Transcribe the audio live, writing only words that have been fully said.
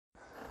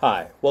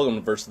Hi, welcome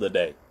to Verse of the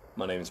Day.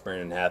 My name is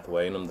Brandon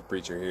Hathaway, and I'm the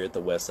preacher here at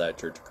the Westside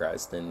Church of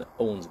Christ in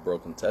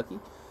Owensboro, Kentucky.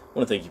 I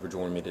want to thank you for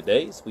joining me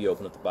today as we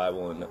open up the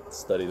Bible and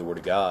study the Word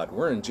of God.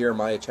 We're in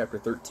Jeremiah chapter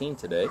 13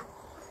 today.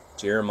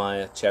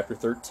 Jeremiah chapter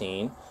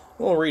 13. I'm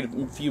going to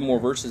read a few more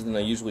verses than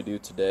I usually do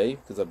today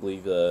because I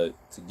believe to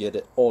get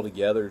it all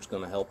together is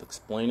going to help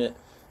explain it.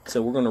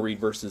 So we're going to read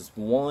verses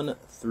 1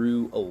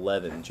 through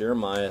 11.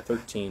 Jeremiah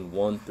 13,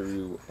 1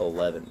 through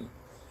 11.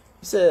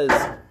 He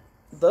says,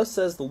 "Thus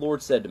says the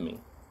Lord said to me,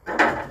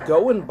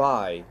 Go and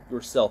buy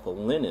yourself a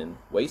linen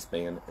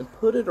waistband and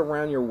put it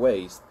around your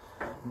waist,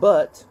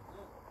 but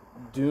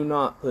do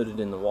not put it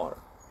in the water.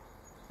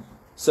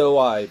 So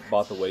I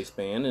bought the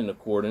waistband in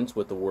accordance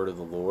with the word of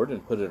the Lord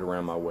and put it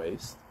around my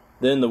waist.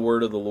 Then the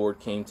word of the Lord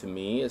came to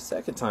me a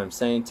second time,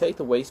 saying, Take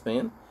the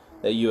waistband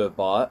that you have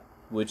bought,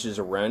 which is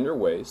around your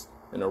waist,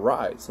 and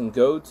arise, and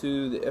go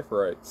to the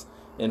Ephraimites,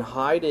 and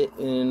hide it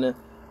in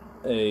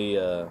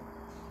a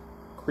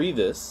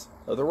crevice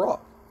of the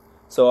rock.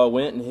 So I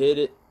went and hid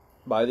it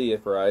by the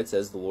Ephraimites,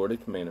 as the Lord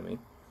had commanded me.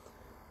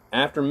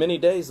 After many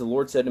days the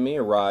Lord said to me,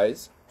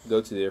 Arise,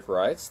 go to the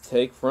Ephraimites,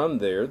 take from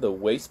there the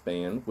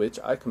waistband which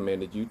I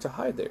commanded you to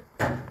hide there.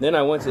 Then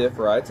I went to the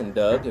Ephraimites and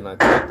dug, and I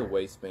took the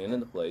waistband in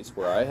the place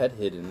where I had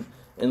hidden,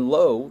 and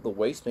lo, the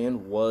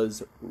waistband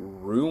was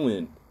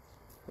ruined,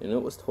 and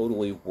it was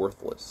totally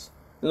worthless.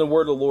 Then the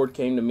word of the Lord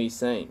came to me,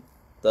 saying,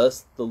 Thus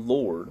says the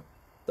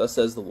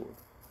Lord,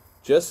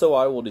 just so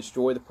I will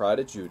destroy the pride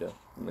of Judah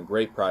and the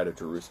great pride of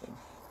Jerusalem.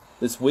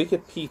 This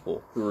wicked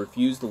people who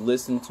refuse to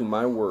listen to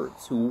my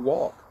words, who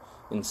walk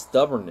in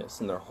stubbornness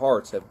in their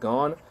hearts, have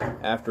gone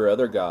after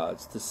other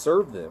gods to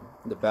serve them,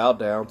 to bow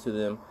down to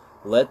them.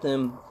 Let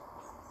them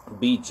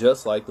be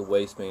just like the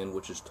waistband,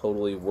 which is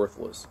totally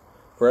worthless.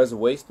 For as a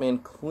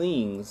waistband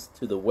clings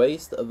to the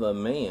waist of a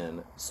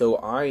man, so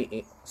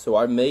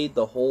I made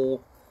the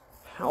whole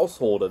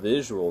household of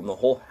Israel and the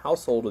whole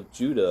household of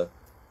Judah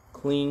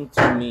cling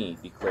to me,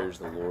 declares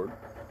the Lord,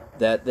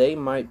 that they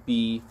might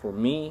be for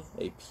me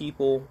a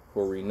people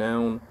for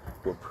renown,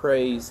 for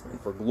praise, and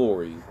for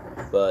glory,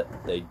 but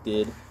they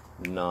did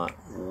not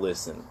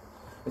listen."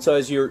 And so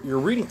as you're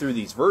reading through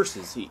these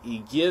verses,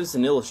 he gives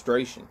an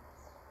illustration.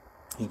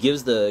 He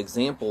gives the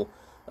example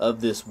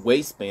of this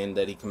waistband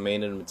that he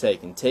commanded him to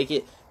take. And take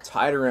it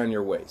tied around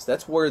your waist.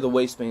 That's where the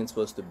waistband's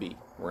supposed to be,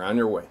 around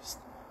your waist.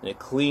 And it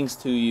clings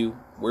to you.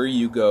 Where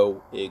you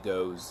go, it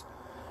goes.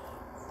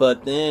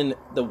 But then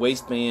the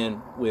waistband,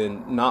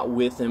 when not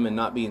with him and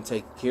not being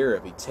taken care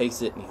of, he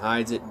takes it and he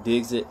hides it,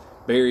 digs it,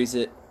 buries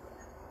it,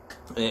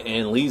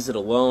 and leaves it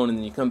alone. And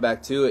then you come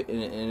back to it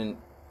and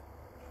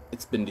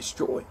it's been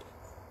destroyed.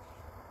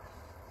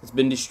 It's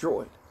been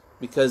destroyed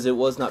because it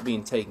was not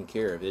being taken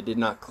care of. It did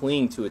not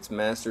cling to its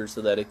master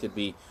so that it could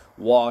be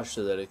washed,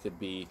 so that it could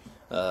be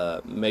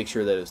make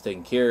sure that it was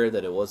taken care of,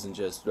 that it wasn't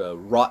just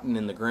rotten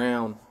in the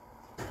ground.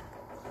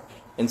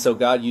 And so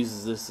God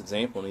uses this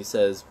example and he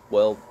says,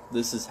 well,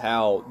 this is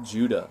how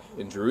Judah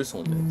and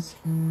Jerusalem is.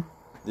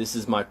 This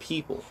is my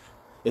people.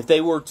 If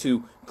they were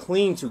to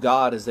cling to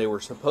God as they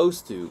were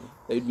supposed to,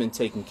 they'd been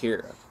taken care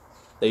of.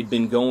 They'd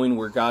been going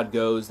where God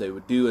goes. They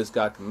would do as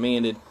God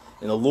commanded.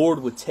 And the Lord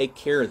would take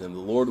care of them. The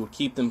Lord would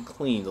keep them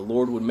clean. The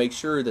Lord would make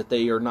sure that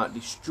they are not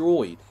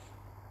destroyed.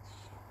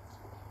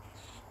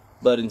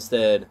 But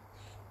instead,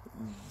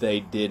 they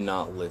did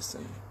not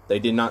listen. They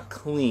did not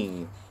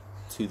cling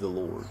to the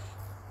Lord.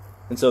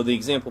 And so the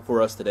example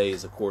for us today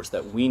is, of course,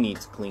 that we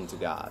need to cling to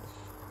God.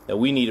 That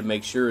we need to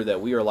make sure that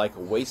we are like a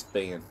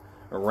waistband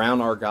around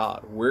our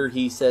God. Where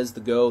He says to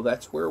go,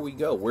 that's where we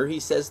go. Where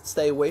He says to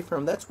stay away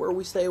from, that's where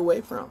we stay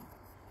away from.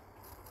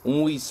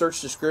 When we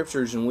search the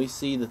Scriptures and we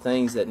see the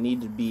things that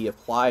need to be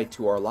applied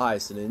to our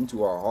lives and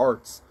into our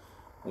hearts,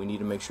 we need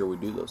to make sure we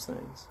do those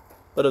things.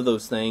 But of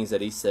those things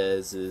that He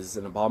says is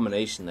an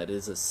abomination, that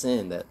is a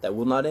sin, that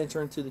will not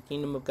enter into the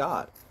kingdom of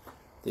God,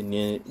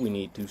 then we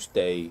need to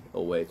stay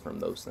away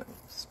from those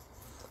things.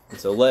 And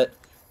so let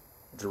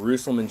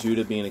Jerusalem and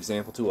Judah be an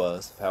example to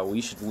us of how we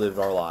should live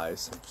our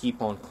lives and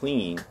keep on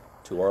clinging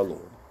to our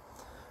Lord.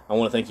 I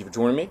want to thank you for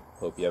joining me.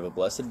 Hope you have a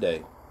blessed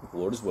day. If the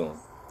Lord is willing,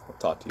 I'll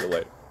talk to you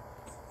later.